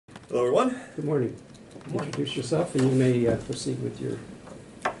Hello, everyone. Good morning. Good morning. Introduce yourself and you may proceed with your...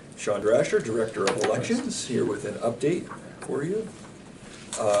 Sean Drasher, Director of Elections, here with an update for you.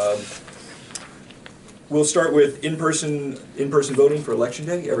 We'll start with in-person voting for Election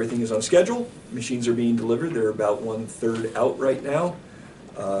Day. Everything is on schedule. Machines are being delivered. They're about 1/3 out right now.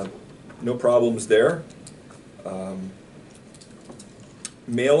 No problems there.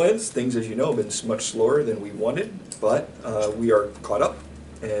 Mail-ins, things as you know have been much slower than we wanted, but we are caught up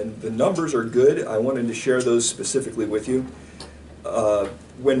and the numbers are good. I wanted to share those specifically with you.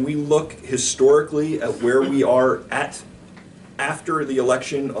 When we look historically at where we are at after the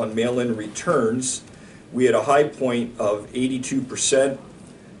election on mail-in returns, we had a high point of 82%,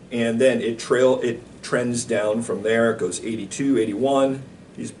 and then it trends down from there. It goes 82, 81,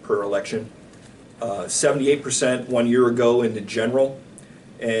 these per election. 78% 1 year ago in the general,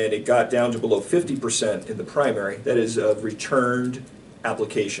 and it got down to below 50% in the primary. That is returned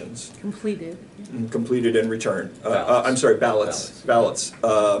applications. Completed. Completed and returned. Ballots. I'm sorry, ballots.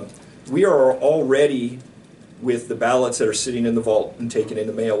 We are already, with the ballots that are sitting in the vault and taken in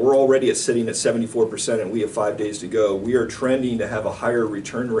the mail, we're already sitting at 74%, and we have 5 days to go. We are trending to have a higher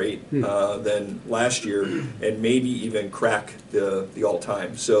return rate than last year, and maybe even crack the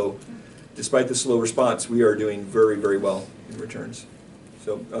all-time. So despite the slow response, we are doing very, very well in returns.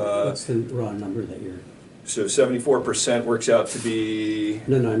 So What's the raw number that you're... So 74% works out to be...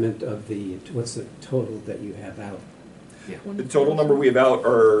 No, I meant of the... What's the total that you have out? Yeah. The total number we have out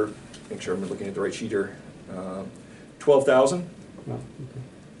are, make sure I'm looking at the right sheet here, 12,000. Well, okay.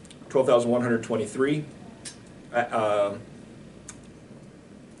 12,123. And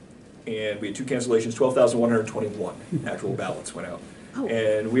we had 2 cancellations, 12,121 actual ballots went out. Oh.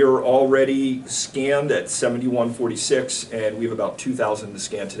 And we are already scanned at 7146, and we have about 2,000 to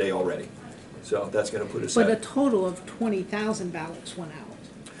scan today already. So that's going to put us But a at... total of 20,000 ballots went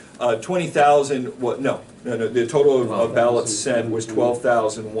out. 20,000, no. The total of ballots sent was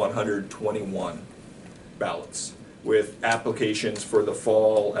 12,121 ballots, with applications for the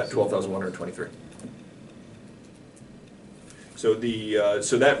fall at 12,123. So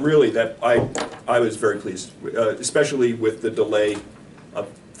so that really, I was very pleased, especially with the delay of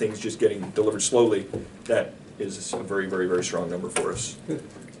things just getting delivered slowly. That is a very, very, very strong number for us.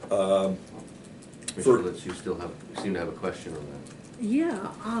 Mr. Litz, you seem to have a question on that. Yeah,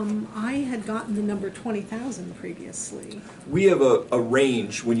 I had gotten the number 20,000 previously. We have a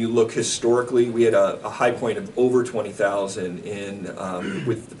range. When you look historically, we had a high point of over 20,000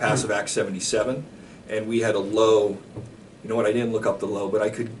 with the Passive Act 77, and we had a low. You know what? I didn't look up the low, but I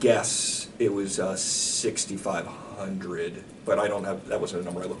could guess it was 6,500. But I don't have. That wasn't a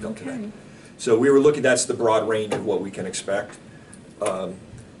number I looked up today. So we were looking. That's the broad range of what we can expect.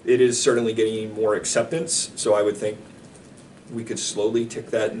 It is certainly getting more acceptance, so I would think we could slowly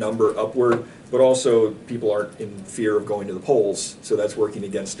tick that number upward, but also people aren't in fear of going to the polls, so that's working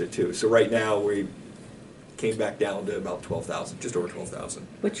against it too. So right now we came back down to about 12,000, just over 12,000.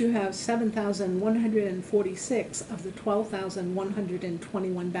 But you have 7,146 of the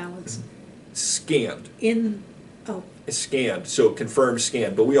 12,121 ballots Scanned. Scanned, so confirmed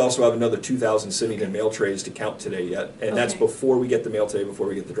scanned, but we also have another 2,000 sitting in mail trays to count today yet, and that's Okay. before we get the mail today, before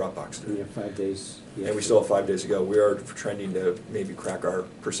we get the drop box And today. you have 5 days. And we still have 5 days to go. We are trending to maybe crack our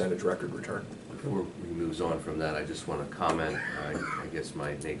percentage record return. Before we move on from that, I just want to comment. I guess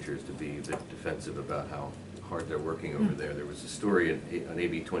my nature is to be a bit defensive about how hard they're working over there. There was a story on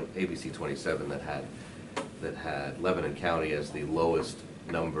ABC 27 that had Lebanon County as the lowest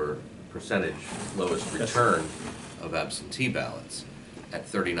return of absentee ballots at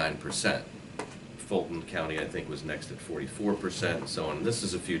 39%. Fulton County, I think, was next at 44%, and so on. This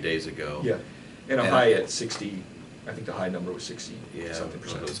is a few days ago. Yeah, and a high at 60. I think the high number was 60 something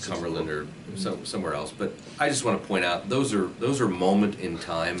percent. It was Cumberland or somewhere else. But I just want to point out those are moment in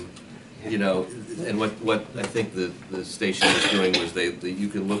time, you know. And what I think the station was doing was you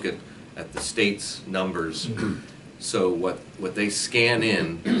can look at the state's numbers. So what they scan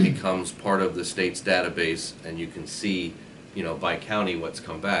in becomes part of the state's database, and you can see, you know, by county what's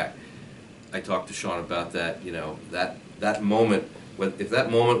come back. I talked to Sean about that. You know, that moment. If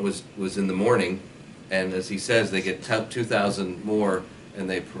that moment was in the morning, and as he says, they get 2,000 more, and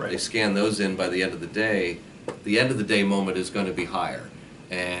they scan those in by the end of the day. The end of the day moment is going to be higher.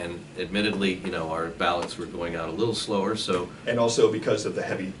 And admittedly, you know, our ballots were going out a little slower, so... And also because of the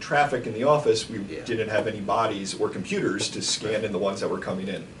heavy traffic in the office, we didn't have any bodies or computers to scan in the ones that were coming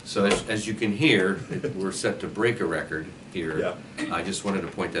in. So as you can hear, we're set to break a record here. Yeah. I just wanted to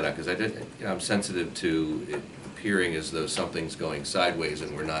point that out, because I'm sensitive to it appearing as though something's going sideways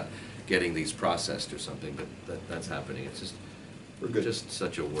and we're not getting these processed or something, but that's happening. It's just we're good. Just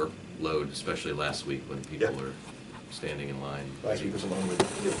such a workload, especially last week when people Yeah. were standing in line. Keep us along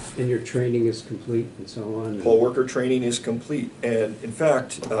with it. And your training is complete and so on? Poll worker training is complete, and in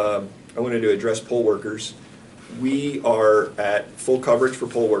fact, I wanted to address poll workers. We are at full coverage for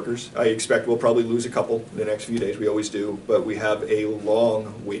poll workers. I expect we'll probably lose a couple in the next few days, we always do, but we have a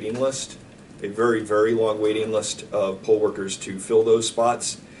long waiting list, a very, very long waiting list of poll workers to fill those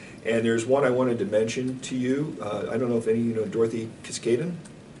spots. And there's one I wanted to mention to you. I don't know if any of you know Dorothy Kiskaden.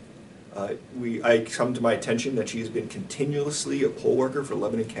 I come to my attention that she has been continuously a poll worker for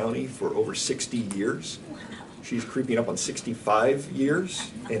Lebanon County for over 60 years. She's creeping up on 65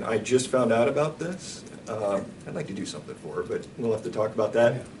 years, and I just found out about this. I'd like to do something for her, but we'll have to talk about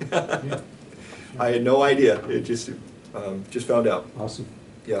that. Yeah. I had no idea. It just found out. Awesome.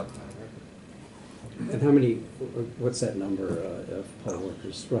 Yeah. And how many, what's that number of poll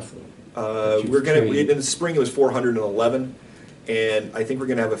workers roughly? that you've We're gonna, trained? in the spring it was 411, and I think we're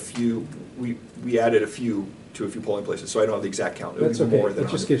gonna have a few, we added a few to a few polling places, so I don't have the exact count. It'll That's be okay, more than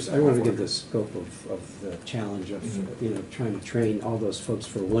it just 100. gives, I want to give the scope of the challenge of, trying to train all those folks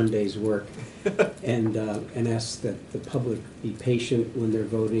for one day's work, and ask that the public be patient when they're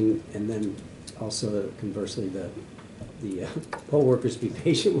voting, and then also conversely, the poll workers be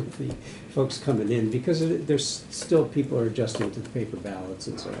patient with the folks coming in, because there's still, people are adjusting to the paper ballots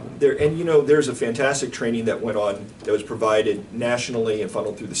and so on. There's a fantastic training that went on, that was provided nationally and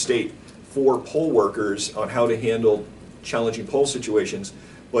funneled through the state for poll workers on how to handle challenging poll situations,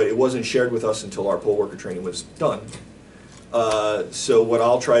 but it wasn't shared with us until our poll worker training was done. So what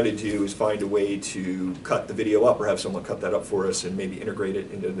I'll try to do is find a way to cut the video up, or have someone cut that up for us and maybe integrate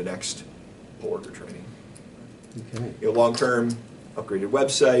it into the next poll worker training. Okay, Long-term, upgraded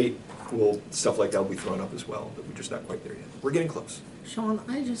website, stuff like that will be thrown up as well, but we're just not quite there yet. We're getting close. Sean,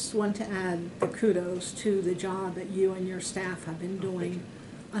 I just want to add the kudos to the job that you and your staff have been doing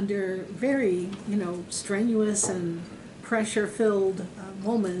under very, strenuous and pressure-filled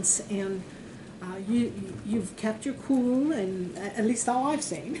moments, and you've kept your cool, and at least all I've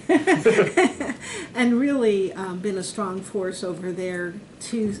seen, and really been a strong force over there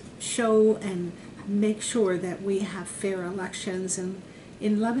to show and make sure that we have fair elections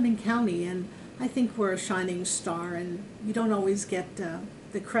in Lebanon County, and I think we're a shining star, and you don't always get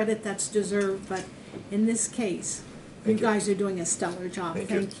the credit that's deserved, but in this case, you Thank you. guys are doing a stellar job. Thank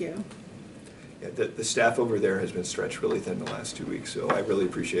you. Thank you. Yeah, the staff over there has been stretched really thin the last 2 weeks, so I really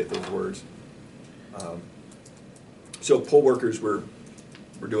appreciate those words. So poll workers, we're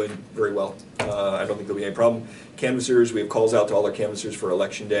doing very well. I don't think there'll be any problem. Canvassers, we have calls out to all our canvassers for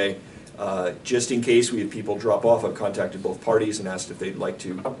Election Day. Just in case we have people drop off, I've contacted both parties and asked if they'd like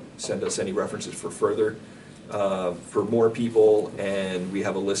to send us any references for further, for more people, and we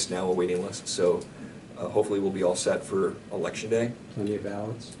have a list now, a waiting list, so hopefully we'll be all set for Election Day. plenty of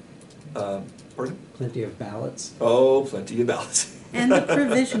ballots? Pardon? Plenty of ballots? Oh, plenty of ballots. And the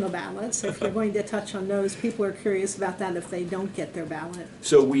provisional ballots, if you're going to touch on those, people are curious about that if they don't get their ballot.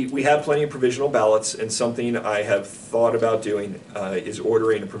 So we have plenty of provisional ballots, and something I have thought about doing is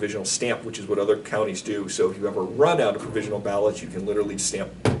ordering a provisional stamp, which is what other counties do. So if you ever run out of provisional ballots, you can literally stamp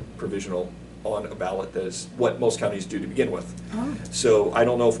provisional on a ballot. That is what most counties do to begin with. Oh. So I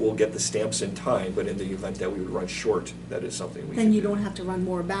don't know if we'll get the stamps in time, but in the event that we would run short, that is something we can Then you do. don't have to run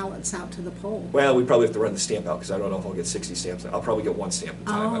more ballots out to the poll. Well, we probably have to run the stamp out, because I don't know if I'll get 60 stamps. I'll probably get one stamp at a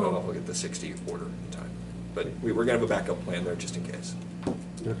time. I don't know if I'll get the 60 order at a time. But we're going to have a backup plan there just in case.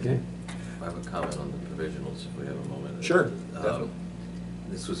 Okay. I have a comment on the provisionals, if we have a moment. Sure, definitely.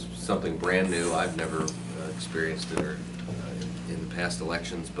 This was something brand new. I've never experienced it or in past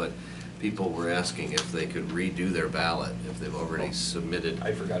elections, but people were asking if they could redo their ballot, if they've already submitted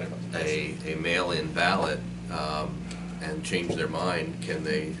I forgot about that. a mail-in ballot and change their mind, can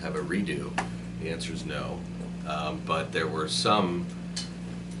they have a redo? The answer is no. But there were some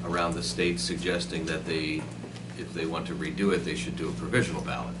around the state suggesting that if they want to redo it, they should do a provisional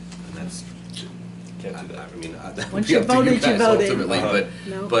ballot. And that's, Can't do that. I mean, that would Once be you up to voted, you guys voted. ultimately, Uh-huh.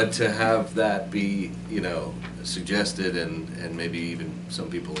 No. but to have that be, suggested and maybe even some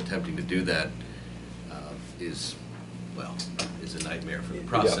people attempting to do that is a nightmare for the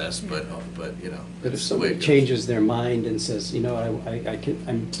process, but But if that's the way somebody it goes. changes their mind and says, I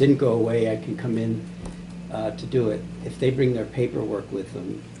didn't go away, I can come in to do it, if they bring their paperwork with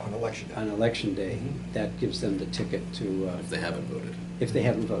them On Election Day. on Election Day, that gives them the ticket to, If they haven't voted. if they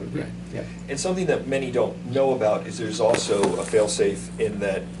haven't voted, right? Right. Yep. And something that many don't know about is there's also a fail-safe in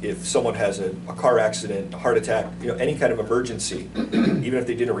that if someone has a car accident, a heart attack, any kind of emergency, even if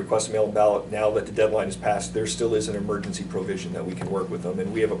they didn't request a mail-in ballot, now that the deadline is passed, there still is an emergency provision that we can work with them.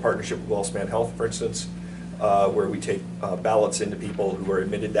 And we have a partnership with Wellspan Health, for instance, where we take ballots into people who are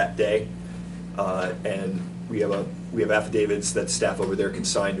admitted that day, and we have affidavits that staff over there can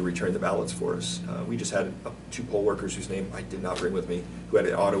sign to return the ballots for us. We just had 2 poll workers whose name I did not bring with me, who had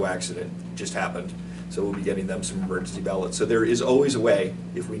an auto accident, just happened. So we'll be getting them some emergency ballots. So there is always a way,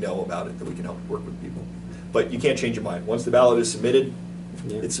 if we know about it, that we can help work with people. But you can't change your mind. Once the ballot is submitted,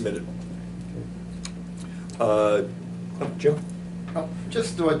 it's submitted. Jim? Oh,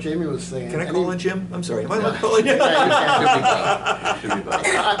 just what Jamie was saying. Can I call on Jim? I'm sorry. Am I allowed to call on Yeah, you? Should be both.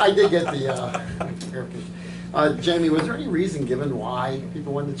 I did get the clarification. Jamie, was there any reason given why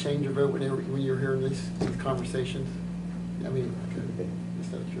people wanted to change their vote when you were hearing these conversations? I mean,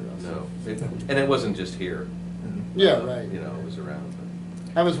 just out of curiosity. No, and it wasn't just here. Yeah, right. You know, it was around.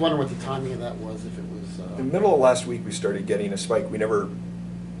 I was wondering what the timing of that was, if it was. In the middle of last week, we started getting a spike.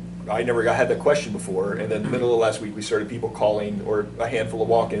 I never had that question before, and then in the middle of last week, we started people calling, or a handful of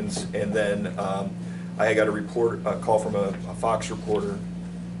walk-ins, and then I got a call from a Fox reporter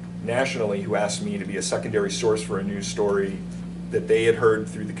nationally who asked me to be a secondary source for a news story that they had heard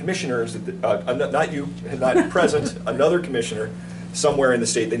through the commissioners, not you, not present, another commissioner somewhere in the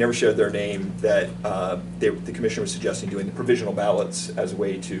state, they never shared their name, that the commissioner was suggesting doing the provisional ballots as a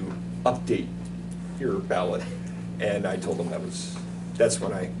way to update your ballot. And I told them that's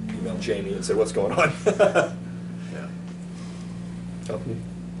when I emailed Jamie and said, what's going on? Yeah. So,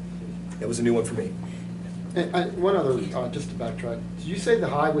 that was a new one for me. And one other, just to backtrack, did you say the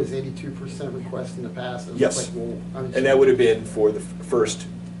high was 82% request in the past? It was Yes. like, well, I mean, And that would have been for the first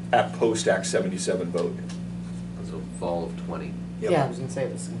post-Act 77 vote. It was a fall of 20. Yep. Yeah, I was gonna say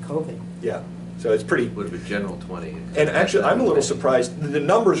it was in COVID. Yeah, so it's pretty. It would have been general 20. And actually, I'm a little surprised, the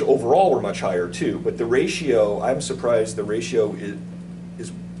numbers overall were much higher too, but the ratio, I'm surprised the ratio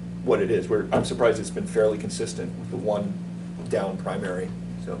is what it is. I'm surprised it's been fairly consistent with the one down primary.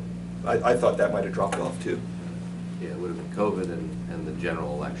 So I thought that might have dropped off too. Yeah, it would have been COVID and the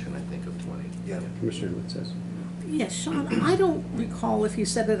general election, I think, of 20. Yeah. Commissioner Litz says. Yes, Sean, I don't recall if you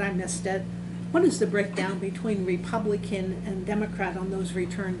said it, I missed it. What is the breakdown between Republican and Democrat on those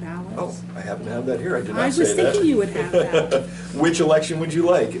return ballots? Oh, I happen to have that here. I did I not say was that. thinking you would have that. Which election would you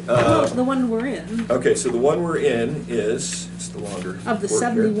like? The one we're in, Okay, so the one we're in is, it's the longer. of the report here.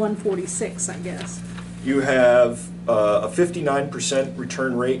 7146, I guess. You have a 59%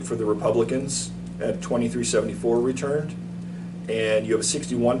 return rate for the Republicans at 2374 returned, and you have a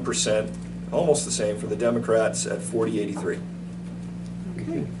 61%, almost the same, for the Democrats at 4083.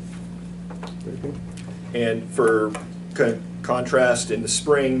 Okay. Very good. And for contrast, in the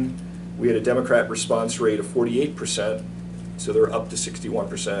spring, we had a Democrat response rate of 48%, so they're up to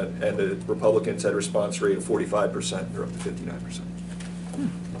 61%, and the Republicans had a response rate of 45%, they're up to 59%.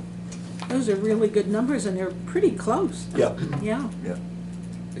 Those are really good numbers, and they're pretty close. Yeah, Yeah, yeah.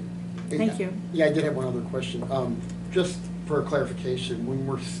 thank you. Yeah, I did have one other question. Just for clarification, when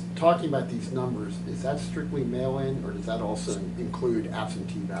we're talking about these numbers, is that strictly mail-in, or does that also include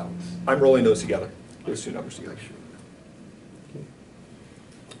absentee ballots? I'm rolling those together, those two numbers together.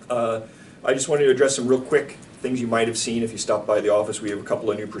 I just wanted to address some real quick things you might have seen if you stopped by the office. We have a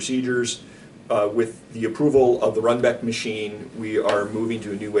couple of new procedures. With the approval of the Runback machine, we are moving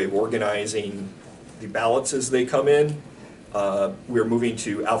to a new way of organizing the ballots as they come in. We're moving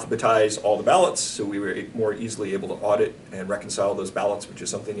to alphabetize all the ballots, so we were more easily able to audit and reconcile those ballots, which is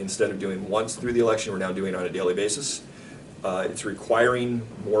something instead of doing once through the election, we're now doing on a daily basis. It's requiring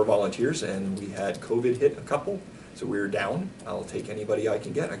more volunteers, and we had COVID hit a couple, so we're down. I'll take anybody I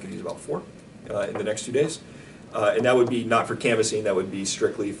can get. I could use about 4 in the next 2 days. And that would be not for canvassing, that would be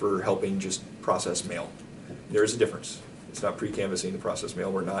strictly for helping just process mail. There is a difference. It's not pre-canvassing the process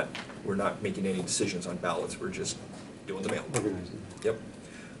mail. We're not making any decisions on ballots. We're just doing the mail. Organizing. Yep.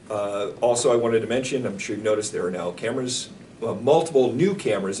 Also, I wanted to mention, I'm sure you've noticed there are now cameras, multiple new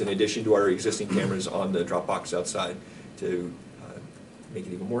cameras in addition to our existing cameras on the drop box outside to make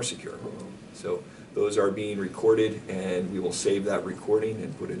it even more secure. So those are being recorded, and we will save that recording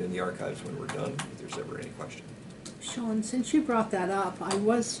and put it in the archives when we're done, if there's ever any question. Sean, since you brought that up, I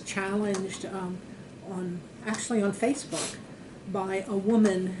was challenged actually on Facebook by a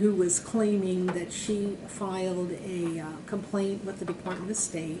woman who was claiming that she filed a complaint with the Department of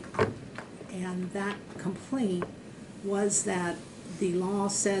State, and that complaint was that the law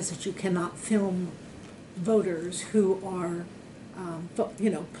says that you cannot film voters who are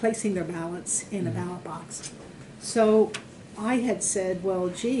placing their ballots in a ballot box. So I had said, well,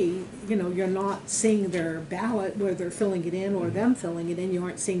 gee, you're not seeing their ballot where they're filling it in or them filling it in. You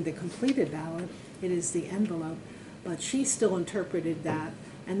aren't seeing the completed ballot. It is the envelope. But she still interpreted that.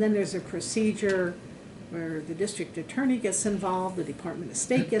 And then there's a procedure where the district attorney gets involved, the Department of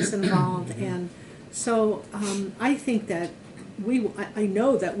State gets involved, and So I think that I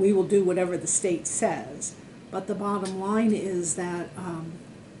know that we will do whatever the state says, but the bottom line is that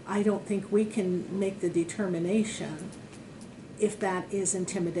I don't think we can make the determination if that is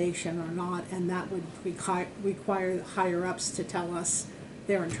intimidation or not, and that would require higher-ups to tell us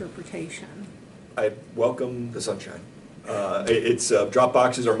their interpretation. I welcome the sunshine. Drop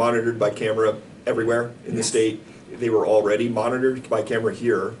boxes are monitored by camera everywhere in the Yes. state. They were already monitored by camera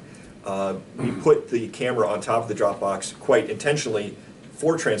here. We put the camera on top of the drop box quite intentionally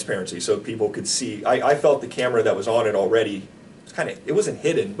for transparency, so people could see. I felt the camera that was on it already, it wasn't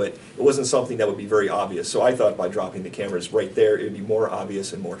hidden, but it wasn't something that would be very obvious. So I thought by dropping the cameras right there, it would be more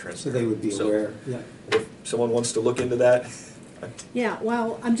obvious and more So transparent. they would be So aware, yeah. if someone wants to look into that, Yeah,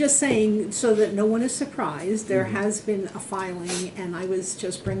 well, I'm just saying, so that no one is surprised, there has been a filing, and I was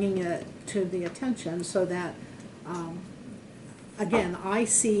just bringing it to the attention so that, again, I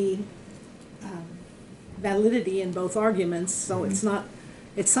see validity in both arguments, so it's not,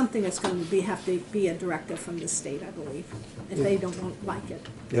 it's something that's going to have to be a directive from the state, I believe, if they don't like it.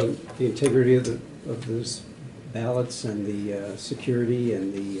 The integrity of those ballots and the security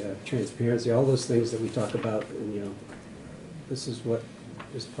and the transparency, all those things that we talk about, and, you know, this is what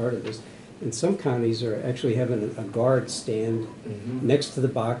is part of this. And some counties are actually having a guard stand next to the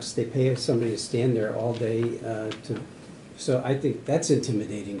box. They pay somebody to stand there all day so I think that's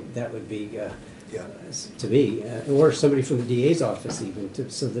intimidating. That would be, to me, or somebody from the DA's office even,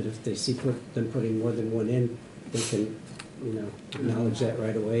 so that if they see them putting more than one in, they can, you know, acknowledge that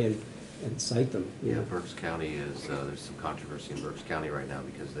right away and cite them. You Yeah, know. Berks County is, there's some controversy in Berks County right now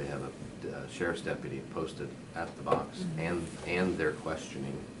because they have a sheriff's deputy posted at the box, and they're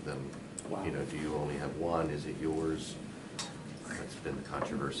questioning them. Wow. You know, do you only have one? Is it yours? That's been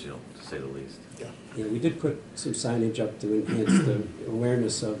controversial, to say the least. Yeah, we did put some signage up to enhance the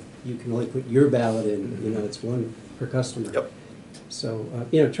awareness of, you can only put your ballot in, you know, it's one per customer. Yep. So,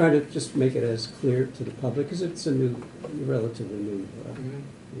 you know, try to just make it as clear to the public, because it's a relatively new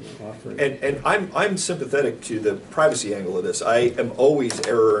you know, offering. And I'm sympathetic to the privacy angle of this. I am always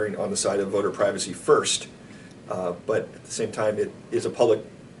erring on the side of voter privacy first, but at the same time, it is a public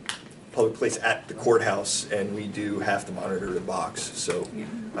place at the courthouse, and we do have to monitor the box. So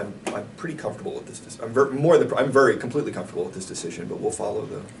I'm pretty comfortable with this. I'm very completely comfortable with this decision. But we'll follow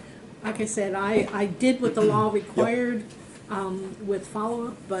the. Like I said, I did what the law required with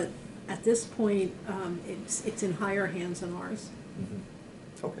follow-up, but at this point, it's in higher hands than ours.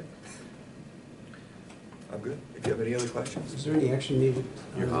 Okay. I'm good. If you have any other questions. Is there any action needed?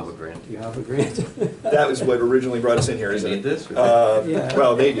 Your HAVA grant. Your HAVA grant? That was what originally brought us in here, isn't You it? need this? Yeah.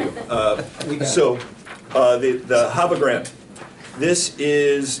 Well, they do. We got So, the HAVA grant, this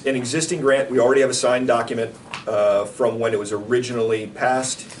is an existing grant. We already have a signed document from when it was originally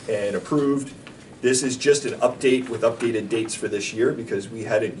passed and approved. This is just an update with updated dates for this year because we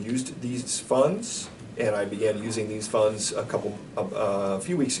hadn't used these funds, and I began using these funds a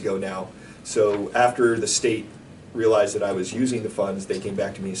few weeks ago now. So after the state realized that I was using the funds, they came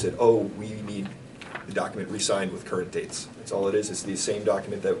back to me and said, oh, we need the document re-signed with current dates. That's all it is. It's the same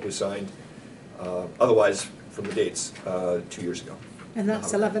document that was signed otherwise from the dates 2 years ago. And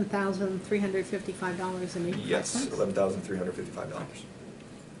that's $11,355.85? Yes, $11,355.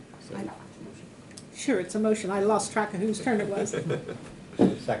 Sure, it's a motion. I lost track of whose turn it was. Second.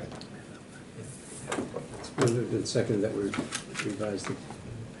 It's moved and seconded that we revise the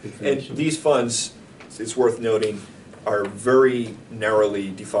And information. these funds, it's worth noting, are very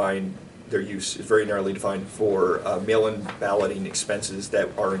narrowly defined, their use is very narrowly defined for mail-in balloting expenses that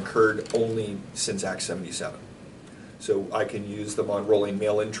are incurred only since Act 77. So I can use them on rolling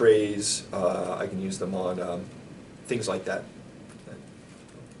mail-in trays, I can use them on things like that.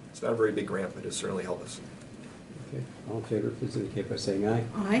 It's not a very big grant, but it certainly helped us. Okay, all in favor, please indicate by saying aye.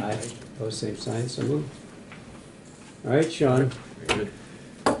 Aye. Opposed, same sign, so moved. All right, Sean. Very good.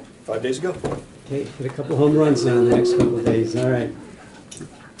 5 days ago. Okay, hit a couple home runs now in the next couple of days, all right.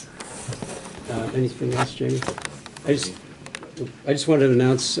 Anything else, Jamie? I just wanted to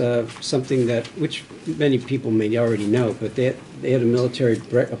announce something which many people may already know, but they had a military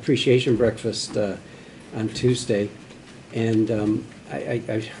appreciation breakfast on Tuesday, and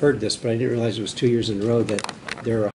I heard this, but I didn't realize it was 2 years in a row that there are